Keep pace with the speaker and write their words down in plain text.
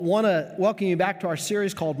Want to welcome you back to our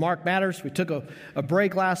series called Mark Matters. We took a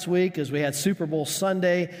break last week as we had Super Bowl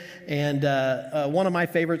Sunday, and one of my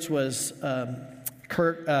favorites was Warner,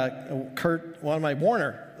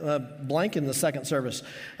 blank in the second service.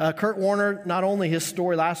 Kurt Warner, not only his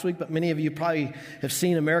story last week, but many of you probably have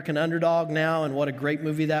seen American Underdog now, and what a great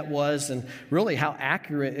movie that was, and really how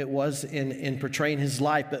accurate it was in portraying his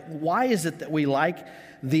life. But why is it that we like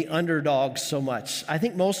the underdog so much? I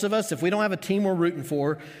think most of us, if we don't have a team we're rooting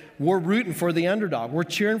for the underdog. We're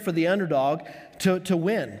cheering for the underdog to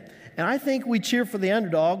win. And I think we cheer for the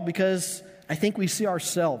underdog because I think we see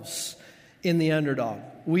ourselves in the underdog.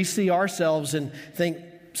 We see ourselves and think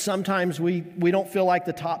sometimes we don't feel like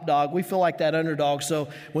the top dog. We feel like that underdog. So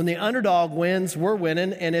when the underdog wins, we're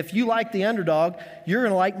winning. And if you like the underdog, you're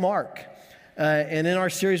going to like Mark. And in our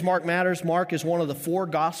series, Mark Matters, Mark is one of the four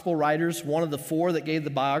gospel writers, one of the four that gave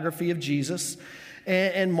the biography of Jesus.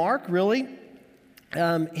 And Mark really,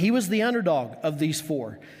 he was the underdog of these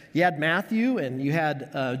four. You had Matthew and you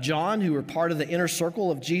had John, who were part of the inner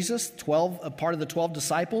circle of Jesus, part of the 12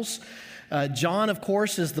 disciples. John, of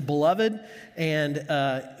course, is the beloved,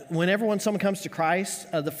 and whenever someone comes to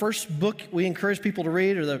Christ, the first book we encourage people to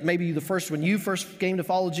read, or maybe the first when you first came to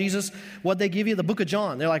follow Jesus, what they give you, the book of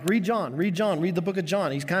John. They're like, read John, read the book of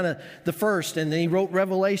John. He's kind of the first, and then he wrote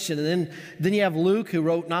Revelation, and then you have Luke, who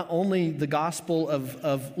wrote not only the Gospel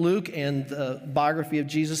of Luke and the biography of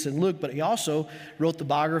Jesus in Luke, but he also wrote the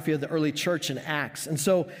biography of the early church in Acts. And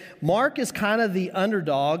so Mark is kind of the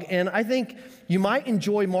underdog, and I think you might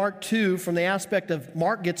enjoy Mark too from the aspect of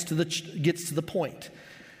Mark gets to the point.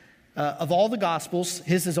 Of all the Gospels,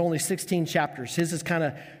 his is only 16 chapters. His is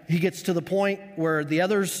he gets to the point where the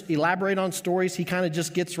others elaborate on stories. He kind of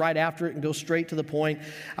just gets right after it and goes straight to the point.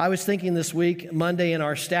 I was thinking this week, Monday in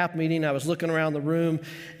our staff meeting, I was looking around the room,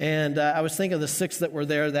 and I was thinking of the six that were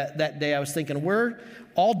there that day. I was thinking, we're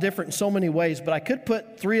all different in so many ways, but I could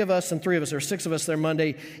put three of us, or six of us there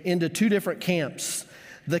Monday, into two different camps.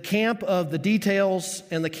 The camp of the details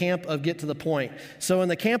and the camp of get to the point. So in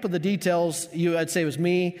the camp of the details, I'd say it was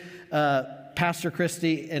me, Pastor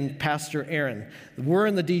Christy, and Pastor Aaron. We're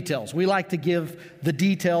in the details. We like to give the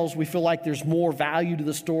details. We feel like there's more value to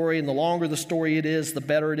the story, and the longer the story it is, the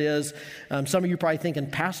better it is. Some of you are probably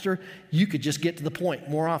thinking, Pastor, you could just get to the point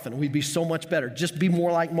more often. We'd be so much better. Just be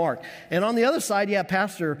more like Mark. And on the other side, you have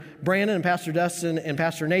Pastor Brandon and Pastor Dustin and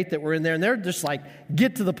Pastor Nate that were in there, and they're just like,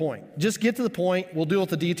 get to the point. Just get to the point. We'll deal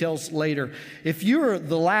with the details later. If you're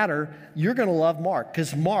the latter, you're going to love Mark,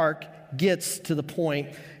 because Mark gets to the point,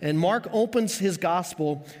 and Mark opens his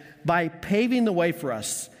gospel by paving the way for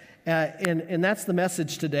us. And that's the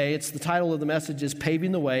message today. It's the title of the message is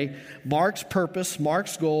Paving the Way. Mark's purpose,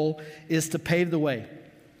 Mark's goal is to pave the way.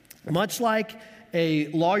 Much like a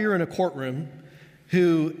lawyer in a courtroom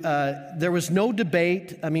who there was no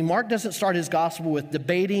debate. I mean, Mark doesn't start his gospel with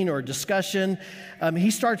debating or discussion.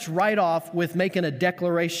 He starts right off with making a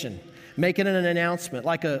declaration, making an announcement,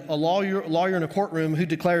 like a lawyer in a courtroom who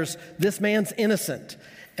declares this man's innocent,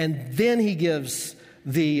 and then he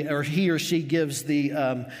or she gives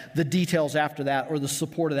the details after that, or the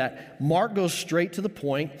support of that. Mark goes straight to the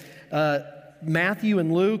point. Matthew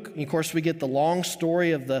and Luke, and of course, we get the long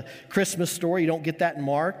story of the Christmas story. You don't get that in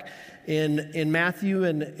Mark. In Matthew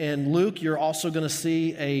and Luke, you're also going to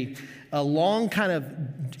see a long kind of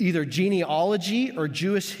either genealogy or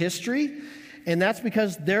Jewish history. And that's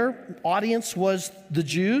because their audience was the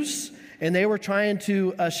Jews, and they were trying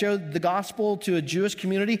to share the gospel to a Jewish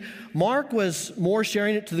community. Mark was more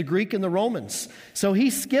sharing it to the Greek and the Romans. So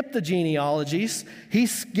he skipped the genealogies. He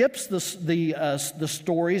skips the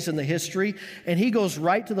stories and the history, and he goes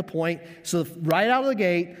right to the point. So right out of the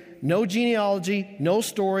gate, no genealogy, no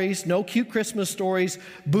stories, no cute Christmas stories.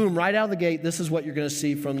 Boom, right out of the gate, this is what you're going to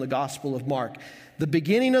see from the Gospel of Mark. The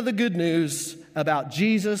beginning of the good news about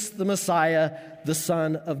Jesus, the Messiah, the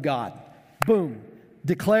Son of God. Boom.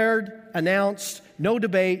 Declared, announced, no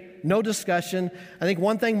debate, no discussion. I think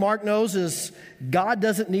one thing Mark knows is God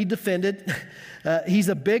doesn't need defended. He's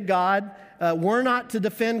a big God. We're not to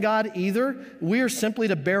defend God either. We are simply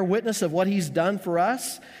to bear witness of what He's done for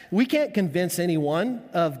us. We can't convince anyone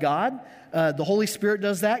of God. The Holy Spirit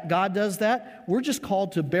does that. God does that. We're just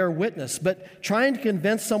called to bear witness. But trying to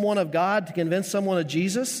convince someone of God, to convince someone of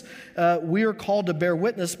Jesus, we are called to bear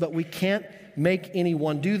witness, but we can't make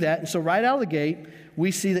anyone do that. And so right out of the gate, we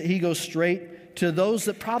see that he goes straight to those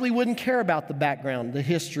that probably wouldn't care about the background, the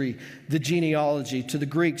history, the genealogy, to the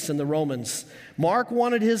Greeks and the Romans. Mark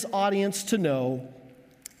wanted his audience to know,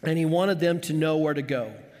 and he wanted them to know where to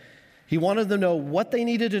go. He wanted them to know what they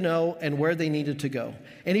needed to know and where they needed to go.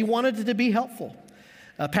 And he wanted it to be helpful.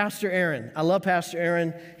 Pastor Aaron. I love Pastor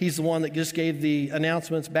Aaron. He's the one that just gave the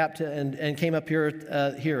announcements and came up here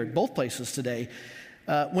at both places today.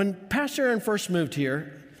 When Pastor Aaron first moved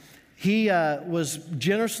here, he was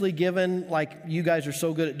generously given, like you guys are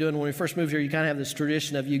so good at doing. When we first moved here, you kind of have this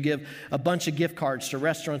tradition of you give a bunch of gift cards to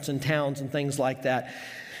restaurants and towns and things like that.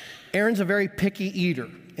 Aaron's a very picky eater.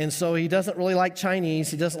 And so he doesn't really like Chinese.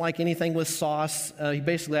 He doesn't like anything with sauce. I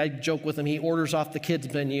joke with him, he orders off the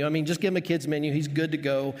kids' menu. I mean, just give him a kids' menu. He's good to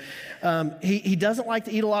go. He doesn't like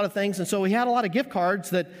to eat a lot of things. And so he had a lot of gift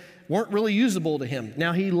cards that weren't really usable to him.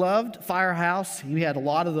 Now, he loved Firehouse. He had a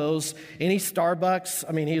lot of those. Any Starbucks,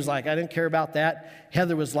 I mean, he was like, I didn't care about that.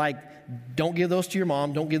 Heather was like, don't give those to your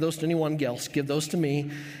mom. Don't give those to anyone else. Give those to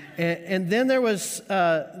me. And then there was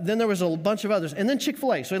a bunch of others. And then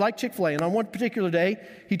Chick-fil-A. So he liked Chick-fil-A. And on one particular day,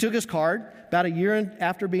 he took his card. About a year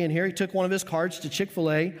after being here, he took one of his cards to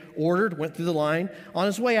Chick-fil-A, ordered, went through the line. On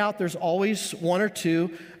his way out, there's always one or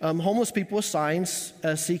two homeless people with signs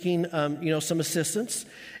seeking some assistance.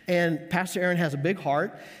 And Pastor Aaron has a big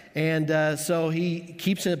heart. And so he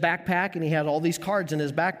keeps in a backpack, and he had all these cards in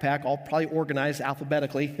his backpack, all probably organized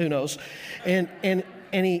alphabetically, who knows. And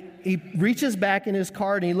he reaches back in his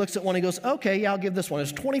card, and he looks at one, and he goes, okay, yeah, I'll give this one.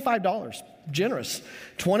 It's $25, generous,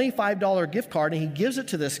 $25 gift card, and he gives it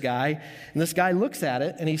to this guy, and this guy looks at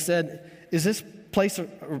it, and he said, is this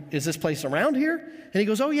place around here? And he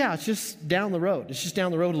goes, oh, yeah, it's just down the road. It's just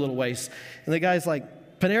down the road a little ways. And the guy's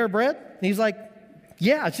like, Panera Bread? And he's like,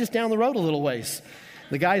 yeah, it's just down the road a little ways.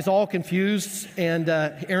 The guy's all confused, and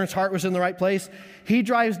Aaron's heart was in the right place. He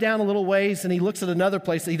drives down a little ways, and he looks at another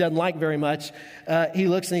place that he doesn't like very much. He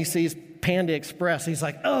looks and he sees Panda Express. He's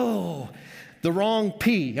like, oh, the wrong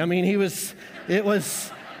P. I mean,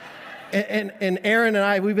 and Aaron and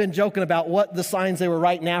I, we've been joking about what the signs they were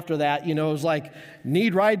writing after that. It was like,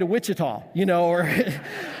 need ride to Wichita, or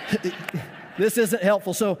this isn't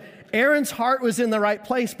helpful. So Aaron's heart was in the right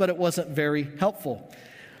place, but it wasn't very helpful.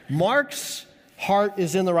 Mark's heart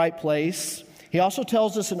is in the right place. He also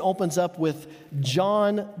tells us and opens up with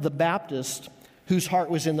John the Baptist, whose heart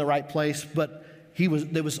was in the right place, but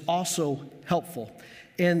it was also helpful.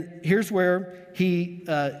 And here's where he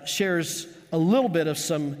shares a little bit of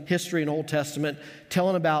some history in the Old Testament,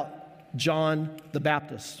 telling about John the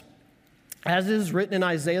Baptist. As it is written in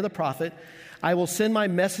Isaiah the prophet, I will send my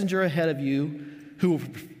messenger ahead of you who will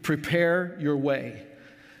prepare your way.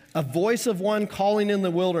 A voice of one calling in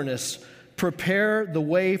the wilderness, prepare the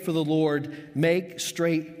way for the Lord, make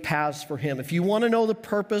straight paths for him. If you want to know the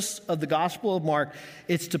purpose of the Gospel of Mark,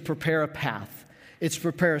 it's to prepare a path. It's to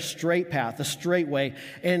prepare a straight path, a straight way.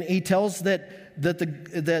 And he tells that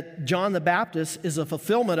John the Baptist is a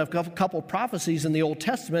fulfillment of a couple of prophecies in the Old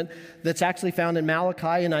Testament that's actually found in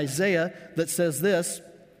Malachi and Isaiah that says this,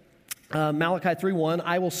 Malachi 3:1,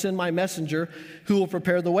 I will send my messenger who will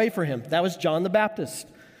prepare the way for him. That was John the Baptist.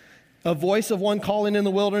 A voice of one calling in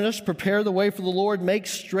the wilderness, prepare the way for the Lord, make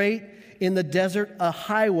straight in the desert a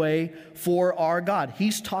highway for our God.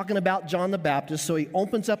 He's talking about John the Baptist, so he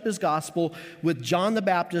opens up his gospel with John the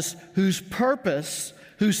Baptist, whose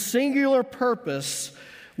singular purpose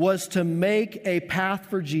was to make a path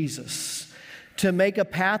for Jesus, to make a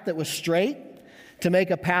path that was straight, to make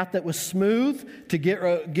a path that was smooth, to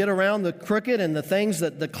get around the crooked and the things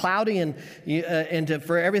that the cloudy and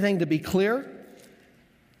for everything to be clear.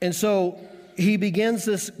 And so he begins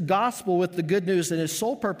this gospel with the good news, and his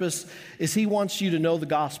sole purpose is he wants you to know the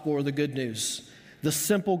gospel or the good news, the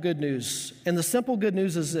simple good news. And the simple good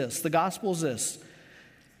news is this, the gospel is this,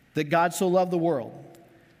 that God so loved the world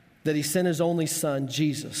that he sent his only son,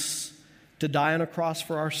 Jesus, to die on a cross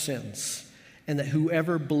for our sins, and that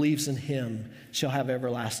whoever believes in him shall have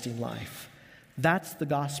everlasting life. That's the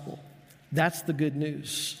gospel. That's the good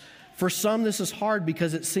news. For some, this is hard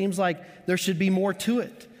because it seems like there should be more to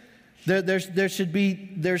it. There should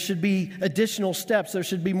be additional steps. There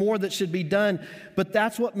should be more that should be done. But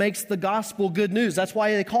that's what makes the gospel good news. That's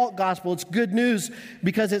why they call it gospel. It's good news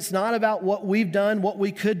because it's not about what we've done, what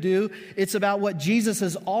we could do. It's about what Jesus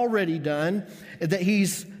has already done, that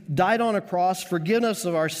he's died on a cross, forgiven us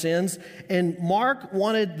of our sins. And Mark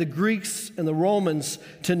wanted the Greeks and the Romans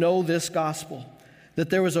to know this gospel, that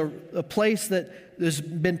there was a place that has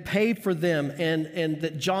been paved for them, and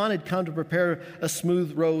that John had come to prepare a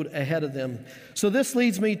smooth road ahead of them. So this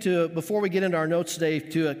leads me to, before we get into our notes today,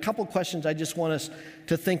 to a couple questions I just want us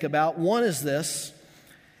to think about. One is this: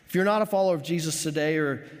 if you're not a follower of Jesus today,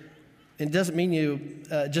 it doesn't mean you,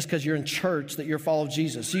 just because you're in church, that you're a follower of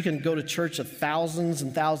Jesus. You can go to church thousands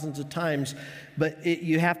and thousands of times, but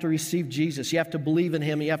you have to receive Jesus. You have to believe in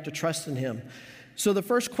him. You have to trust in him. So the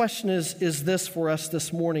first question is this for us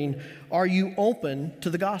this morning: are you open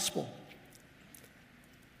to the gospel?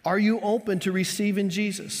 Are you open to receiving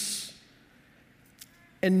Jesus?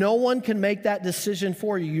 And no one can make that decision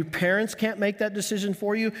for you. Your parents can't make that decision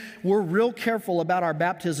for you. We're real careful about our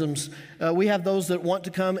baptisms. We have those that want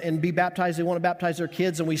to come and be baptized. They want to baptize their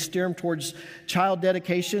kids, and we steer them towards child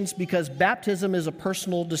dedications because baptism is a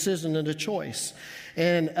personal decision and a choice.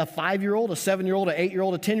 And a 5-year-old, a 7-year-old, an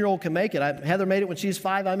 8-year-old, a 10-year-old can make it. Heather made it when she was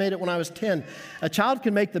 5. I made it when I was 10. A child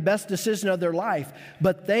can make the best decision of their life,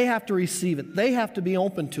 but they have to receive it. They have to be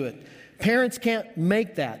open to it. Parents can't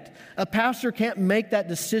make that. A pastor can't make that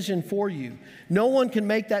decision for you. No one can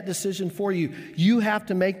make that decision for you. You have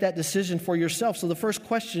to make that decision for yourself. So the first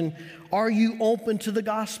question, are you open to the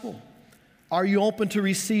gospel? Are you open to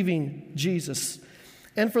receiving Jesus?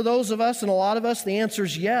 And for those of us, and a lot of us, the answer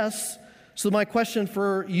is yes. So my question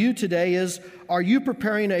for you today is, are you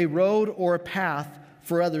preparing a road or a path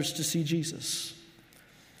for others to see Jesus?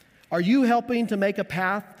 Are you helping to make a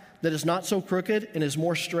path that is not so crooked and is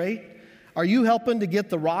more straight? Are you helping to get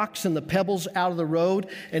the rocks and the pebbles out of the road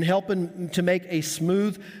and helping to make a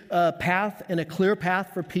smooth path and a clear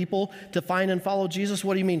path for people to find and follow Jesus?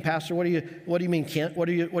 What do you mean, Pastor? What do you mean, Kent? What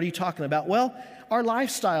are you talking about? Well, our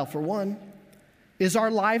lifestyle, for one. Is our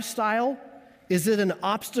lifestyle, is it an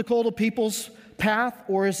obstacle to people's path,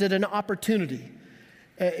 or is it an opportunity?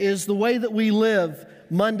 Is the way that we live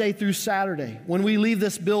Monday through Saturday, when we leave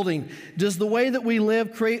this building, does the way that we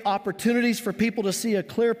live create opportunities for people to see a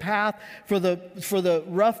clear path, for the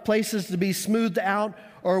rough places to be smoothed out,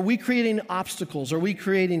 or are we creating obstacles? Are we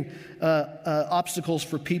creating obstacles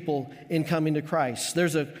for people in coming to Christ?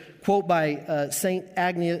 There's a quote by St.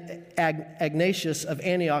 Ignatius of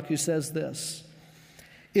Antioch who says this: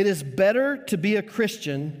 "It is better to be a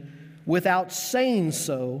Christian without saying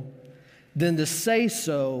so than to say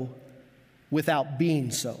so without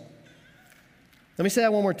being so." Let me say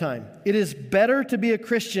that one more time. It is better to be a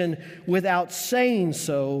Christian without saying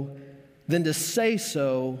so than to say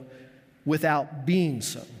so without being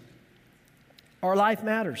so. Our life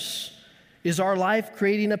matters. Is our life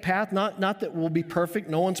creating a path? Not that we'll be perfect.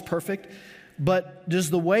 No one's perfect. But does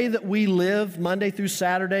the way that we live Monday through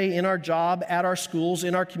Saturday in our job, at our schools,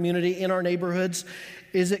 in our community, in our neighborhoods,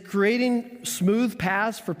 is it creating smooth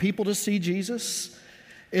paths for people to see Jesus?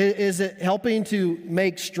 Is it helping to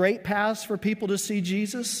make straight paths for people to see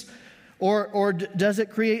Jesus? Or does it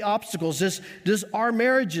create obstacles? Does our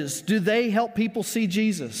marriages, do they help people see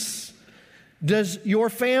Jesus? Does your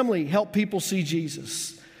family help people see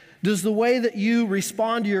Jesus? Does the way that you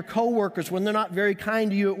respond to your coworkers when they're not very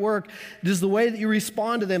kind to you at work, does the way that you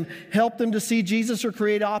respond to them help them to see Jesus or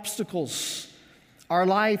create obstacles? Our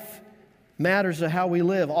life matters to how we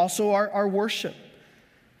live. Also our worship.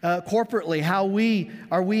 Corporately,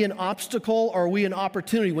 are we an obstacle or are we an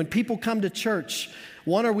opportunity? When people come to church,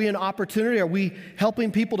 one, are we an opportunity? Are we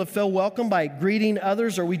helping people to feel welcome by greeting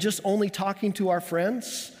others? Are we just only talking to our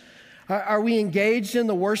friends? Are we engaged in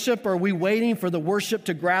the worship? Or are we waiting for the worship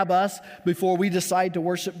to grab us before we decide to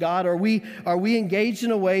worship God? Are we engaged in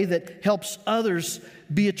a way that helps others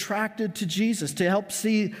be attracted to Jesus, to help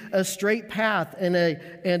see a straight path and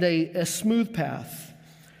a smooth path?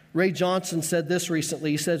 Ray Johnson said this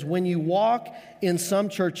recently. He says, when you walk in some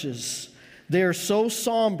churches, they are so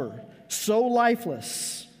somber, so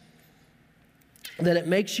lifeless, that it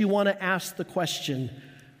makes you want to ask the question,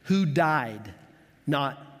 who died,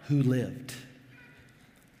 not who lived?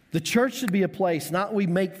 The church should be a place, not we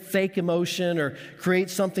make fake emotion or create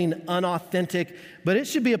something unauthentic, but it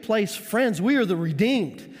should be a place, friends, we are the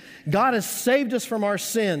redeemed. God has saved us from our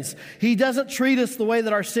sins. He doesn't treat us the way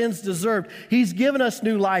that our sins deserved. He's given us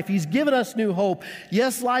new life. He's given us new hope.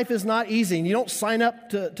 Yes, life is not easy. And you don't sign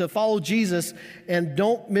up to follow Jesus, and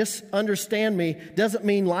don't misunderstand me. Doesn't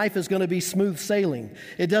mean life is going to be smooth sailing.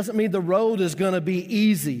 It doesn't mean the road is going to be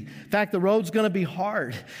easy. In fact, the road's going to be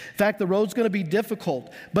hard. In fact, the road's going to be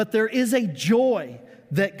difficult. But there is a joy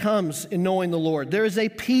that comes in knowing the Lord. There is a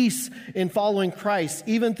peace in following Christ.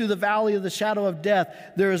 Even through the valley of the shadow of death,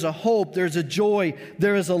 there is a hope, there's a joy,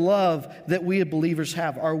 there is a love that we as believers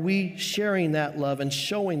have. Are we sharing that love and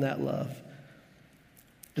showing that love?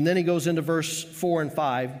 And then he goes into verse 4 and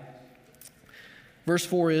 5. Verse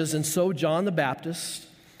 4 is, and so John the Baptist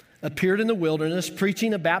appeared in the wilderness,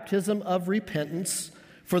 preaching a baptism of repentance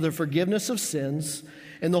for the forgiveness of sins.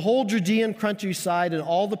 And the whole Judean countryside and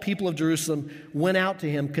all the people of Jerusalem went out to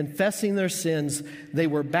him, confessing their sins. They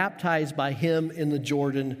were baptized by him in the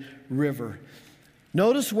Jordan River.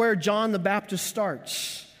 Notice where John the Baptist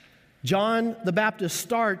starts. John the Baptist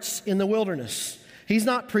starts in the wilderness. He's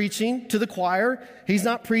not preaching to the choir. He's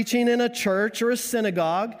not preaching in a church or a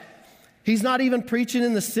synagogue. He's not even preaching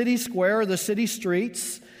in the city square or the city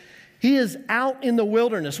streets. He is out in the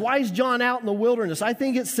wilderness. Why is John out in the wilderness? I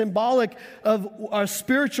think it's symbolic of our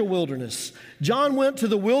spiritual wilderness. John went to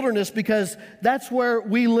the wilderness because that's where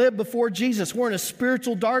we live before Jesus. We're in a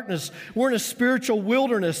spiritual darkness. We're in a spiritual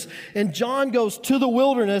wilderness. And John goes to the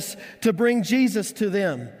wilderness to bring Jesus to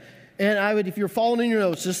them. And if you're following in your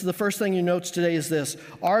notes, this is the first thing in your notes today is this.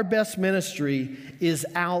 Our best ministry is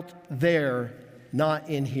out there, not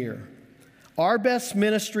in here. Our best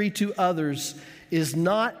ministry to others is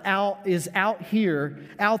out here,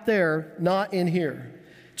 out there, not in here.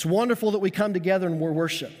 It's wonderful that we come together and we're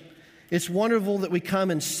worship. It's wonderful that we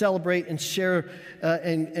come and celebrate and share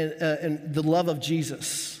and the love of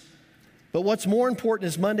Jesus. But what's more important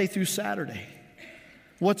is Monday through Saturday.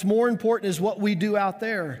 What's more important is what we do out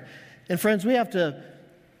there. And friends, we have to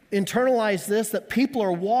internalize this, that people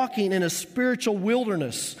are walking in a spiritual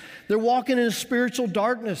wilderness. They're walking in a spiritual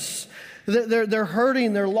darkness. They're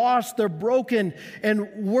hurting, they're lost, they're broken, and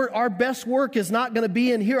our best work is not going to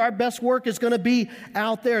be in here. Our best work is going to be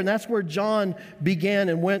out there, and that's where John began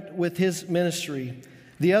and went with his ministry.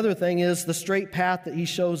 The other thing is the straight path that he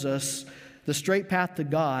shows us, the straight path to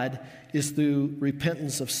God is through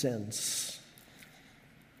repentance of sins.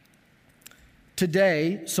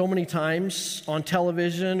 Today, so many times on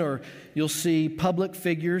television or you'll see public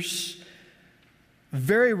figures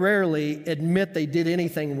very rarely admit they did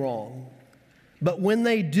anything wrong. But when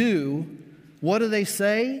they do, what do they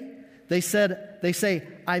say? They say,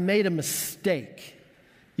 I made a mistake.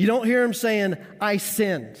 You don't hear them saying, I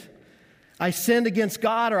sinned. I sinned against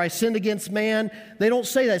God or I sinned against man. They don't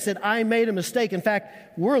say that. They said, I made a mistake. In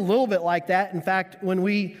fact, we're a little bit like that. In fact, when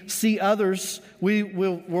we see others,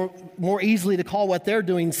 we're more easily to call what they're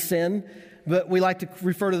doing sin, but we like to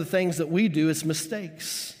refer to the things that we do as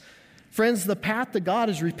mistakes. Friends, the path to God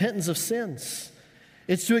is repentance of sins.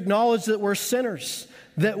 It's to acknowledge that we're sinners,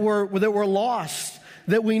 that we're lost,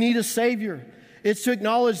 that we need a Savior. It's to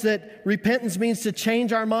acknowledge that repentance means to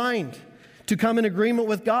change our mind, to come in agreement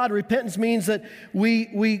with God. Repentance means that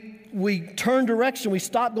we turn direction. We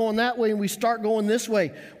stop going that way and we start going this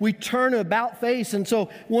way. We turn about face. And so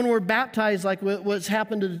when we're baptized, like what's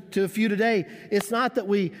happened to a few today, it's not that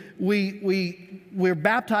we're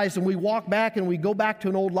baptized and we walk back and we go back to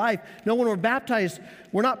an old life. No, when we're baptized,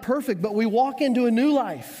 we're not perfect, but we walk into a new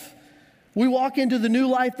life. We walk into the new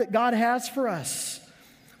life that God has for us.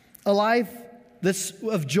 A life that's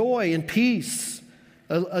of joy and peace,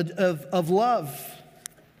 of love.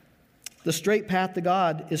 The straight path to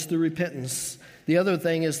God is through repentance. The other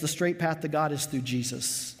thing is the straight path to God is through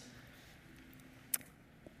Jesus.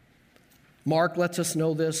 Mark lets us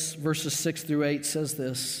know this. Verses 6 through 8 says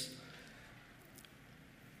this.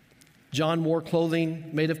 John wore clothing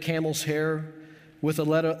made of camel's hair with a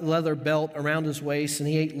leather belt around his waist, and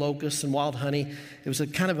he ate locusts and wild honey. It was a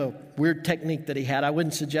kind of a weird technique that he had. I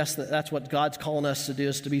wouldn't suggest that that's what God's calling us to do,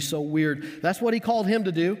 is to be so weird. That's what he called him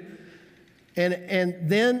to do. And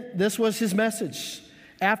then this was his message.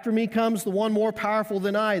 After me comes the one more powerful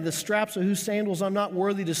than I, the straps of whose sandals I'm not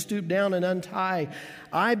worthy to stoop down and untie.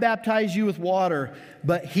 I baptize you with water,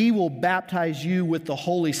 but he will baptize you with the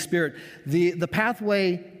Holy Spirit. The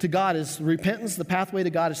pathway to God is repentance. The pathway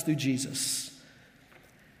to God is through Jesus.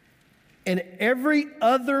 And every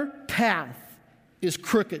other path is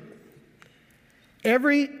crooked.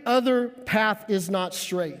 Every other path is not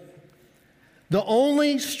straight. The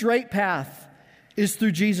only straight path is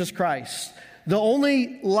through Jesus Christ. The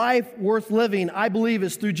only life worth living, I believe,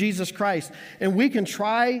 is through Jesus Christ. And we can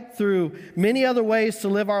try through many other ways to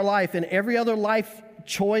live our life. And every other life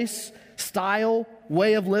choice, style,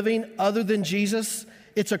 way of living other than Jesus,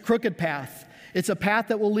 it's a crooked path. It's a path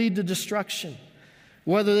that will lead to destruction.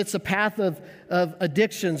 Whether it's a path of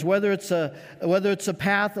addictions, whether it's a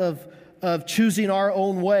path of choosing our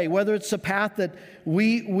own way, whether it's a path that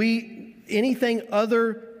anything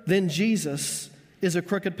other than Jesus is a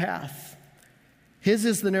crooked path. His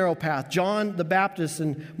is the narrow path. John the Baptist,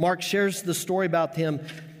 and Mark shares the story about him.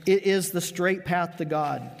 It is the straight path to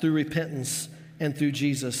God through repentance and through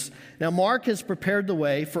Jesus. Now, Mark has prepared the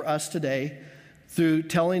way for us today through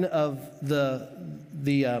telling of the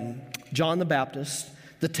John the Baptist.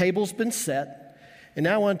 The table's been set. And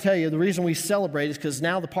now I want to tell you, the reason we celebrate is because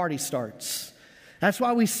now the party starts. That's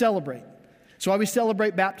why we celebrate. That's why we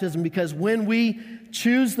celebrate baptism, because when we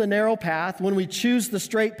choose the narrow path, when we choose the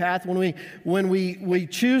straight path, when we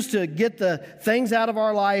choose to get the things out of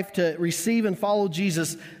our life to receive and follow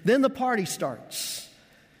Jesus, then the party starts.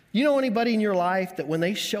 You know anybody in your life that when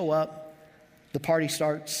they show up, the party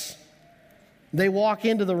starts? They walk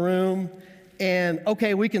into the room And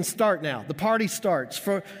okay, we can start now. The party starts.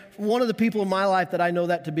 For one of the people in my life that I know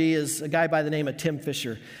that to be is a guy by the name of Tim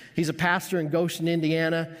Fisher. He's a pastor in Goshen,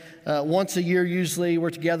 Indiana. Once a year, usually,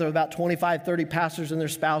 we're together with about 25, 30 pastors and their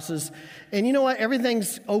spouses. And you know what?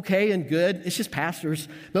 Everything's okay and good. It's just pastors.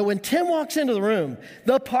 But when Tim walks into the room,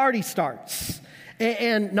 the party starts.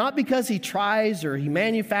 And not because he tries or he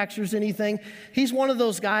manufactures anything. He's one of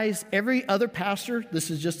those guys, every other pastor,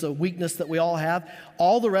 this is just a weakness that we all have.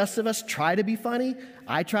 All the rest of us try to be funny.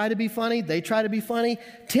 I try to be funny. They try to be funny.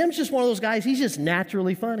 Tim's just one of those guys, he's just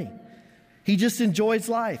naturally funny. He just enjoys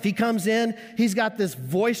life. He comes in, he's got this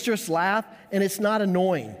boisterous laugh, and it's not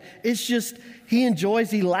annoying. It's just,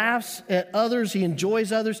 he laughs at others, he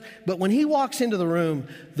enjoys others. But when he walks into the room,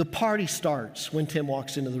 the party starts when Tim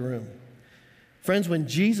walks into the room. Friends, when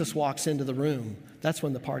Jesus walks into the room, that's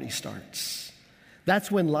when the party starts. That's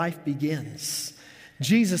when life begins.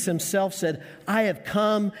 Jesus himself said, I have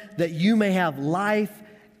come that you may have life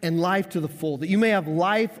and life to the full, that you may have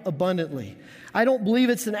life abundantly. I don't believe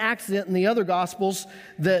it's an accident in the other Gospels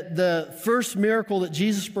that the first miracle that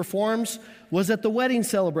Jesus performs was at the wedding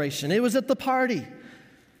celebration. It was at the party,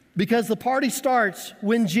 because the party starts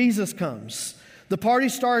when Jesus comes. The party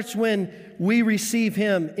starts when we receive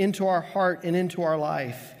him into our heart and into our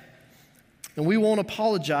life. And we won't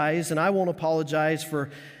apologize, and I won't apologize for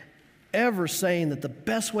ever saying that the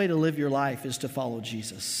best way to live your life is to follow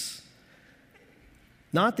Jesus.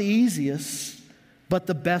 Not the easiest, but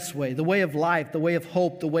the best way, the way of life, the way of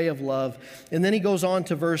hope, the way of love. And then he goes on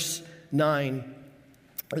to verse 9.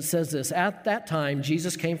 It says this, at that time,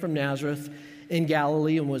 Jesus came from Nazareth in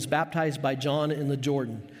Galilee and was baptized by John in the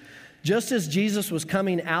Jordan. Just as Jesus was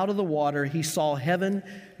coming out of the water, he saw heaven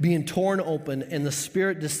being torn open and the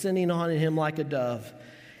Spirit descending on him like a dove.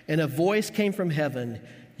 And a voice came from heaven,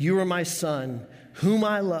 you are my Son, whom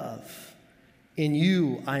I love. In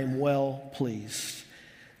you I am well pleased.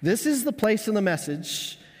 This is the place in the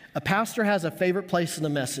message. A pastor has a favorite place in the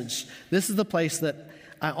message. This is the place that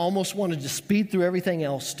I almost wanted to speed through everything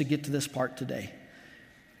else to get to this part today.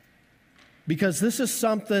 Because this is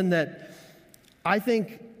something that I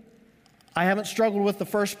think I haven't struggled with the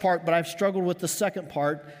first part, but I've struggled with the second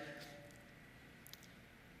part.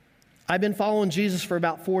 I've been following Jesus for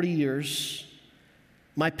about 40 years.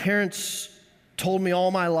 My parents told me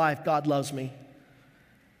all my life, God loves me.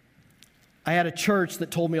 I had a church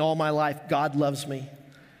that told me all my life, God loves me.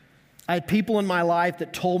 I had people in my life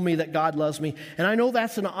that told me that God loves me. And I know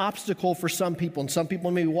that's an obstacle for some people, and some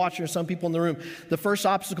people may be watching, or some people in the room. The first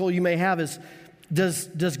obstacle you may have is, does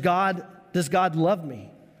God love me?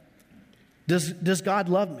 Does God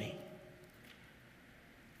love me?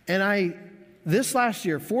 And this last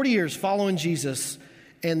year, 40 years following Jesus,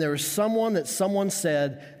 and there was someone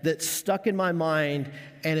said that stuck in my mind,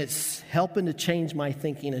 and it's helping to change my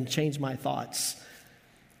thinking and change my thoughts.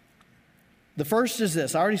 The first is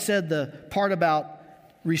this. I already said the part about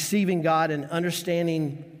receiving God and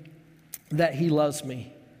understanding that he loves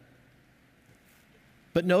me.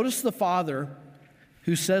 But notice the Father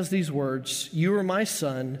who says these words, you are my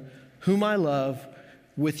Son, whom I love,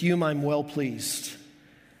 with whom I'm well pleased.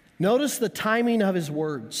 Notice the timing of his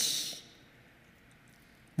words.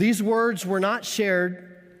 These words were not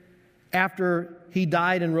shared after he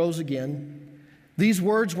died and rose again. These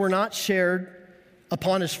words were not shared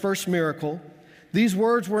upon his first miracle. These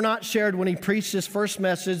words were not shared when he preached his first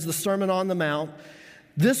message, the Sermon on the Mount.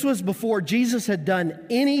 This was before Jesus had done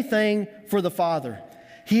anything for the Father.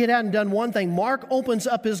 He hadn't done one thing. Mark opens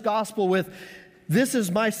up his gospel with, this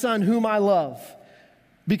is my Son whom I love.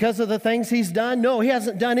 Because of the things he's done? No, he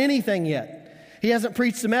hasn't done anything yet. He hasn't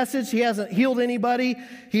preached the message. He hasn't healed anybody.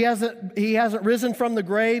 He hasn't risen from the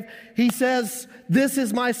grave. He says, this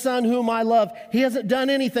is my Son whom I love. He hasn't done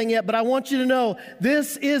anything yet, but I want you to know,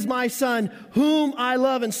 this is my Son whom I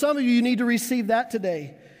love. And some of you need to receive that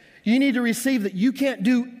today. You need to receive that you can't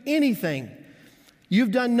do anything.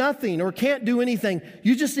 You've done nothing or can't do anything.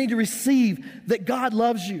 You just need to receive that God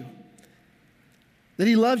loves you. That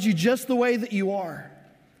he loves you just the way that you are.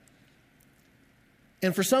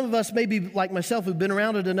 And for some of us, maybe like myself, who've been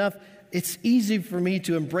around it enough, it's easy for me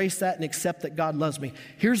to embrace that and accept that God loves me.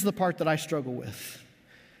 Here's the part that I struggle with.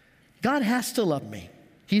 God has to love me.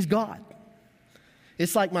 He's God.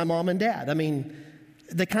 It's like my mom and dad. I mean,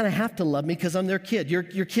 they kind of have to love me because I'm their kid.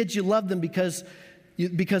 Your kids, you love them because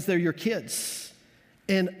they're your kids.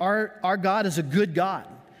 And our God is a good God.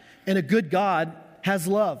 And a good God has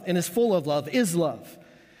love and is full of love, is love.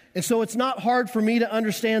 And so it's not hard for me to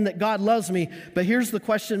understand that God loves me, but here's the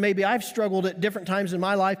question maybe I've struggled at different times in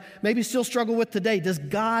my life, maybe still struggle with today. Does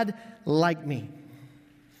God like me?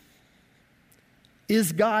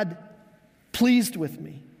 Is God pleased with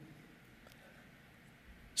me?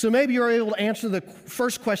 So maybe you're able to answer the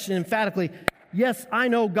first question emphatically. Yes, I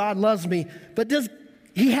know God loves me, but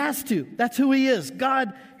He has to. That's who He is.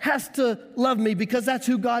 God has to love me because that's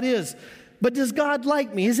who God is. But does God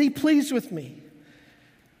like me? Is He pleased with me?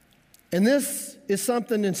 And this is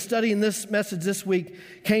something, in studying this message this week,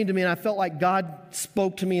 came to me, and I felt like God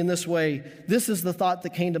spoke to me in this way. This is the thought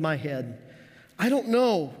that came to my head. I don't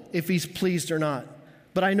know if He's pleased or not,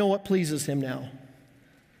 but I know what pleases Him now.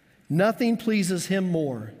 Nothing pleases Him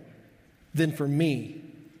more than for me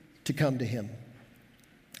to come to Him.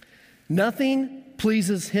 Nothing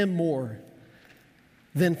pleases Him more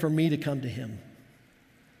than for me to come to Him.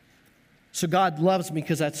 So God loves me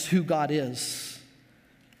because that's who God is.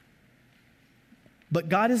 But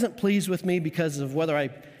God isn't pleased with me because of whether I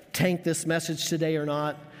tank this message today or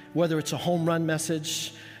not, whether it's a home run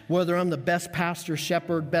message, whether I'm the best pastor,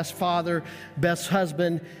 shepherd, best father, best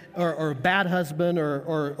husband, or bad husband,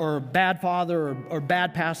 or bad father, or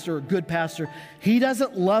bad pastor, or good pastor. He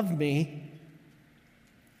doesn't love me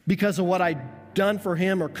because of what I've done for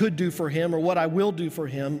Him or could do for Him or what I will do for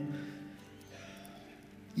Him.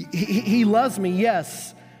 He loves me,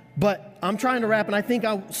 yes. But I'm trying to wrap, and I think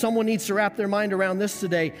someone needs to wrap their mind around this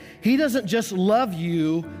today. He doesn't just love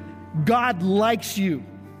you, God likes you.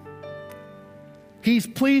 He's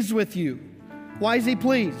pleased with you. Why is He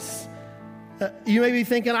pleased? You may be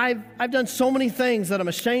thinking, I've done so many things that I'm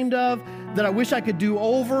ashamed of, that I wish I could do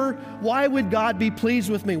over. Why would God be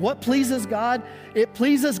pleased with me? What pleases God? It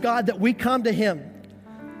pleases God that we come to Him.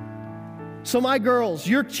 So my girls,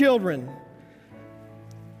 your children,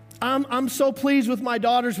 I'm so pleased with my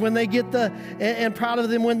daughters when they get and proud of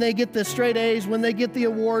them when they get the straight A's, when they get the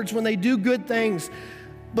awards, when they do good things.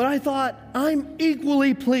 But I thought, I'm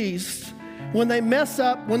equally pleased when they mess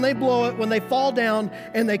up, when they blow it, when they fall down,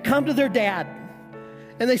 and they come to their dad.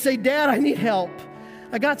 And they say, Dad, I need help.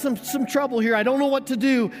 I got some trouble here. I don't know what to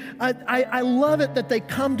do. I love it that they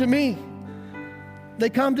come to me. They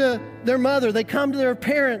come to their mother. They come to their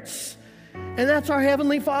parents. And that's our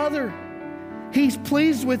Heavenly Father. He's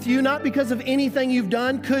pleased with you, not because of anything you've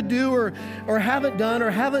done, could do, or haven't done,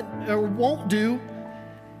 or won't do.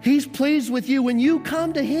 He's pleased with you when you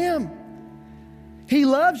come to Him. He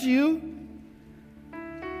loves you.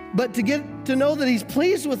 But to get to know that He's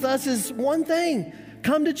pleased with us is one thing.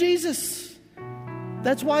 Come to Jesus.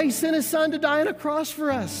 That's why He sent His Son to die on a cross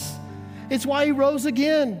for us. It's why He rose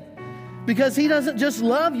again. Because He doesn't just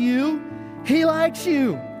love you, He likes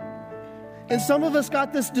you. And some of us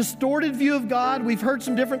got this distorted view of God. We've heard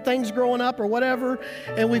some different things growing up or whatever,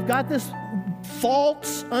 and we've got this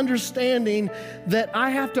false understanding that I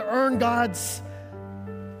have to earn God's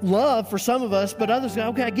love for some of us, but others go,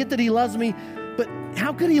 okay, I get that He loves me, but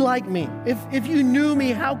how could He like me? If you knew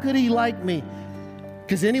me, how could He like me?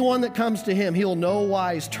 Because anyone that comes to Him, He'll no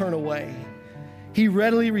wise turn away. He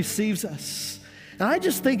readily receives us. And I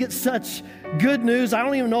just think it's such good news. I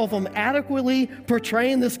don't even know if I'm adequately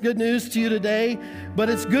portraying this good news to you today, but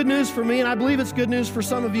it's good news for me, and I believe it's good news for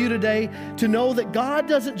some of you today to know that God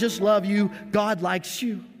doesn't just love you, God likes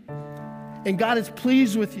you. And God is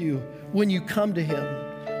pleased with you when you come to Him,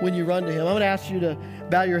 when you run to Him. I'm going to ask you to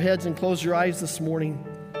bow your heads and close your eyes this morning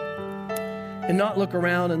and not look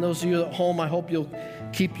around. And those of you at home, I hope you'll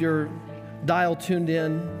keep your dial tuned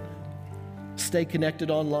in, stay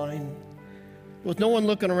connected online. With no one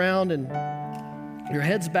looking around and your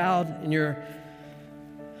head's bowed and your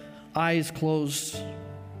eyes closed,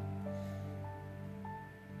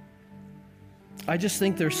 I just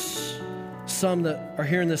think there's some that are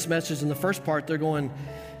hearing this message in the first part, they're going,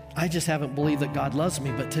 I just haven't believed that God loves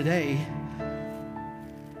me. But today,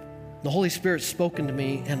 the Holy Spirit's spoken to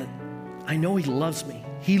me, and I know He loves me.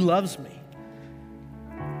 He loves me.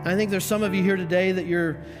 I think there's some of you here today that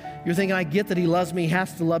you're thinking, I get that He loves me, He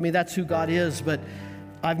has to love me, that's who God is, but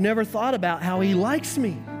I've never thought about how He likes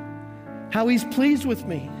me, how He's pleased with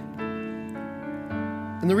me.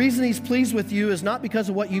 And the reason He's pleased with you is not because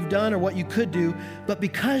of what you've done or what you could do, but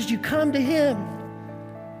because you come to Him.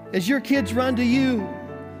 As your kids run to you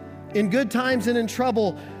in good times and in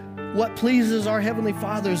trouble, what pleases our Heavenly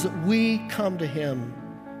Father is that we come to Him.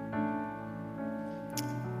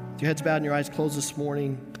 With your heads bowed and your eyes closed this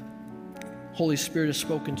morning, Holy Spirit has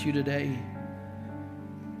spoken to you today.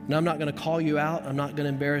 And I'm not going to call you out. I'm not going to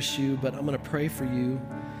embarrass you, but I'm going to pray for you.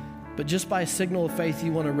 But just by a signal of faith,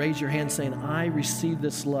 you want to raise your hand saying, I receive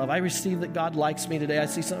this love. I receive that God likes me today. I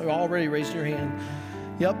see some already raising your hand.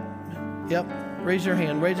 Yep. Raise your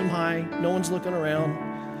hand. Raise them high. No one's looking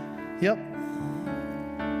around. Yep.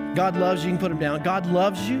 God loves you. You can put them down. God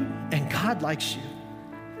loves you and God likes you.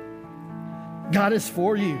 God is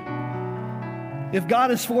for you. If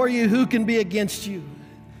God is for you, who can be against you?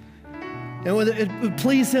 And whether it would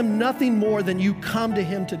please him nothing more than you come to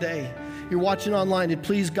him today. You're watching online, it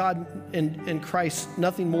please God and Christ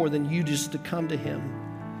nothing more than you just to come to him.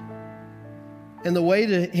 And the way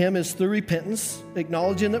to him is through repentance,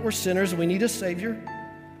 acknowledging that we're sinners and we need a Savior.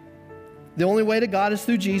 The only way to God is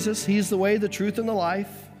through Jesus. He's the way, the truth, and the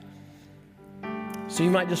life. So you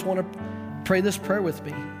might just want to pray this prayer with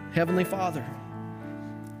me. Heavenly Father,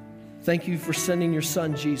 thank you for sending your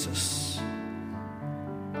Son, Jesus,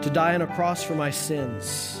 to die on a cross for my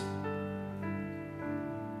sins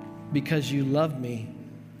because you love me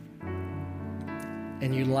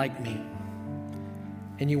and you like me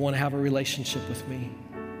and you want to have a relationship with me.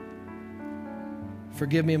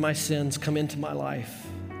 Forgive me of my sins. Come into my life.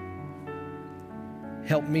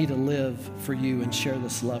 Help me to live for you and share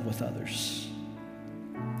this love with others.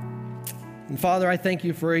 And Father, I thank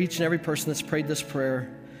you for each and every person that's prayed this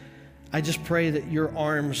prayer. I just pray that your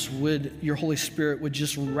arms would, your Holy Spirit would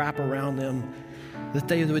just wrap around them, that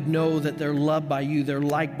they would know that they're loved by you, they're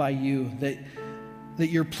liked by you, that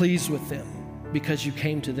you're pleased with them because you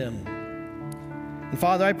came to them. And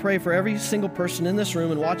Father, I pray for every single person in this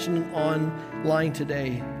room and watching online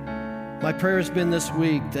today. My prayer has been this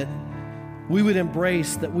week that we would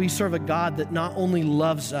embrace that we serve a God that not only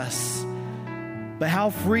loves us, but how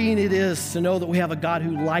freeing it is to know that we have a God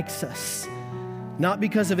who likes us. Not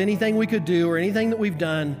because of anything we could do or anything that we've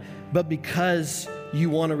done, but because you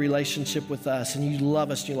want a relationship with us and you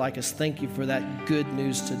love us and you like us. Thank you for that good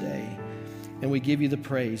news today. And we give you the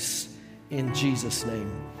praise in Jesus'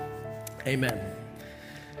 name. Amen.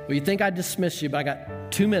 Well, you think I'd dismiss you, but I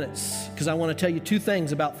got 2 minutes because I want to tell you 2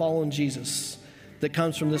 things about following Jesus that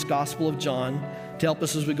comes from this Gospel of John to help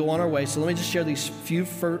us as we go on our way. So let me just share these few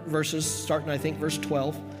verses, starting, I think, verse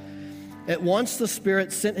 12. At once the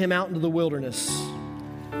Spirit sent him out into the wilderness.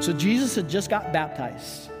 So Jesus had just got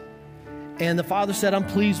baptized. And the Father said, I'm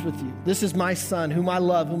pleased with you. This is my Son, whom I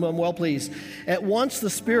love, whom I'm well pleased. At once the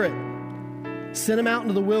Spirit sent him out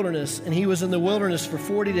into the wilderness, and he was in the wilderness for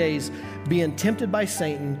 40 days, being tempted by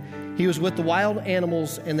Satan. He was with the wild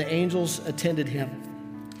animals, and the angels attended him.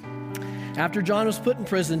 After John was put in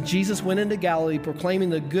prison, Jesus went into Galilee proclaiming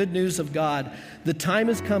the good news of God. The time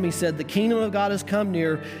has come, he said. The kingdom of God has come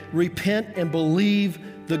near. Repent and believe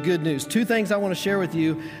the good news. 2 things I want to share with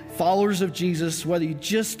you, followers of Jesus, whether you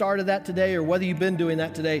just started that today or whether you've been doing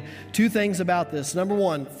that today. 2 things about this. Number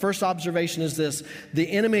 1, first observation is this. The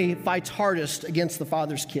enemy fights hardest against the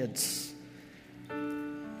Father's kids.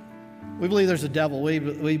 We believe there's a devil.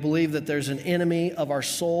 We believe that there's an enemy of our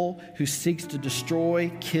soul who seeks to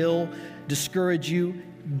destroy, kill, discourage you,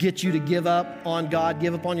 get you to give up on God,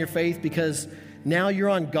 give up on your faith, because now you're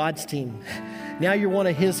on God's team. Now you're one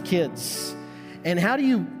of his kids. And how do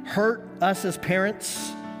you hurt us as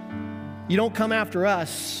parents? You don't come after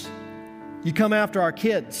us. You come after our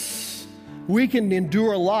kids. We can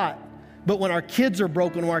endure a lot, but when our kids are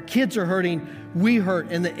broken, when our kids are hurting, we hurt,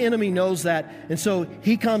 and the enemy knows that. And so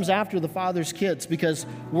he comes after the Father's kids because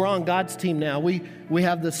we're on God's team now. We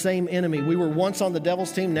have the same enemy. We were once on the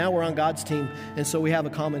devil's team, now we're on God's team. And so we have a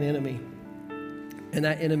common enemy. And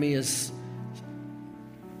that enemy is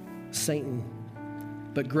Satan.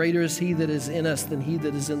 But greater is he that is in us than he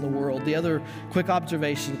that is in the world. The other quick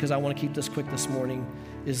observation, because I want to keep this quick this morning,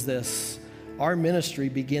 is this. Our ministry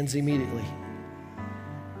begins immediately.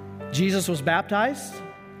 Jesus was baptized.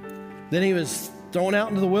 Then he was thrown out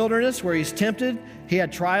into the wilderness where he's tempted. He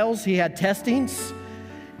had trials. He had testings.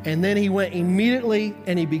 And then he went immediately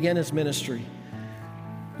and he began his ministry.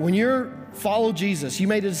 When you follow Jesus, you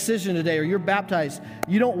made a decision today, or you're baptized,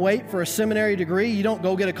 you don't wait for a seminary degree. You don't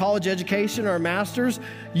go get a college education or a master's.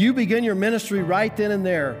 You begin your ministry right then and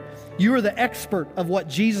there. You are the expert of what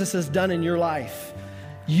Jesus has done in your life.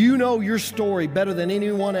 You know your story better than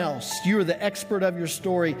anyone else. You are the expert of your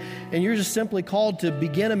story, and you're just simply called to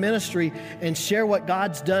begin a ministry and share what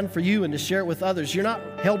God's done for you and to share it with others. You're not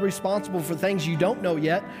held responsible for things you don't know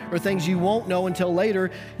yet or things you won't know until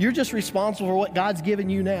later. You're just responsible for what God's given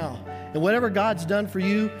you now. And whatever God's done for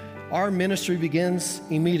you, our ministry begins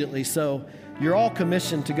immediately. So you're all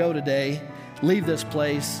commissioned to go today, leave this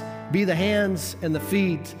place, be the hands and the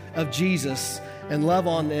feet of Jesus, and love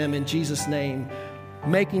on them in Jesus' name.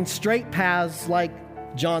 Making straight paths like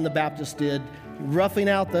John the Baptist did, roughing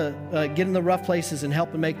out getting the rough places and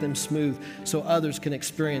helping make them smooth so others can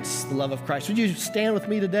experience the love of Christ. Would you stand with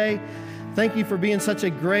me today? Thank you for being such a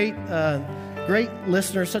great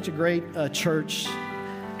listener, such a great church.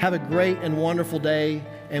 Have a great and wonderful day,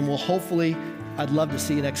 and I'd love to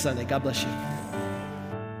see you next Sunday. God bless you.